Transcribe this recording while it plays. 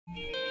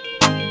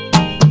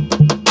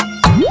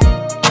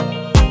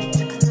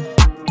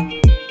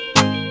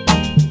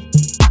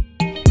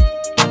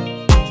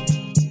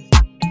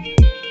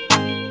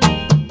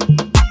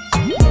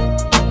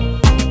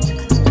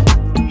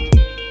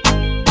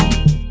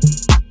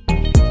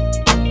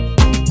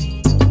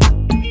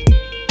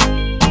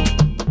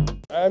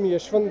I am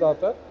Yashwant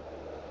Datar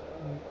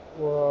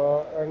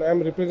and I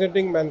am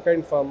representing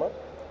Mankind Pharma.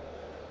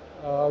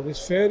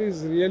 This fair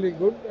is really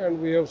good and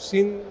we have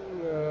seen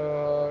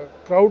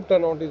crowd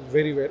turnout is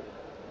very well.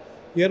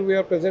 Here we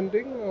are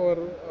presenting our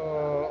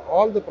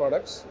all the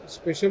products,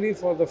 especially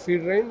for the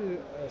feed range,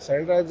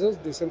 sanitizers,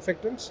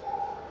 disinfectants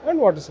and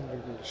water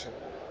supplementation.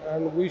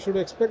 And we should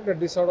expect that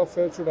this sort of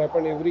fair should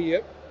happen every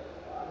year,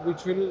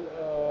 which will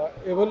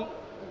enable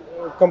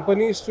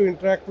companies to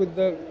interact with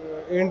the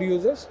end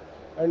users,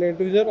 and end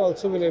user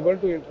also will able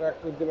to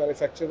interact with the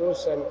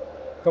manufacturers and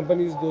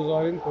companies those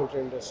are in poultry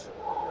industry.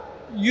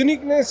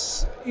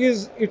 Uniqueness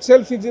is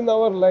itself is in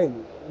our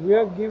line. We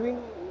are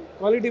giving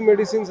quality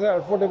medicines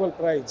at affordable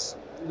price.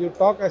 You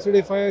talk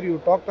acidifier, you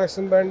talk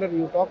toxin binder,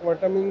 you talk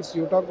vitamins,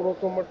 you talk growth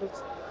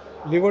promoters,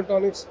 liver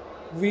tonics.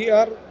 We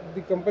are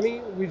the company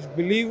which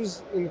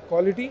believes in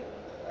quality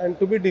and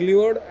to be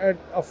delivered at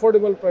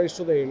affordable price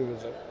to the end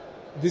user.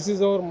 This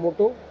is our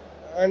motto,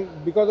 and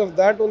because of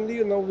that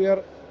only now we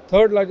are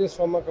third largest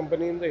pharma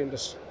company in the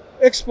industry.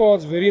 Expo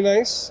was very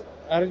nice,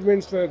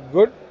 arrangements were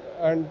good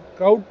and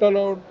crowd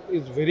turnout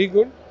is very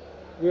good.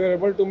 We were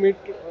able to meet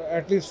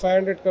at least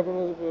 500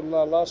 customers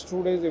last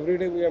 2 days. Every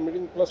day we are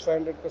meeting plus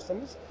 500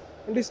 customers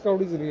and this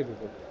crowd is really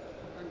good.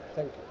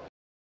 Thank you.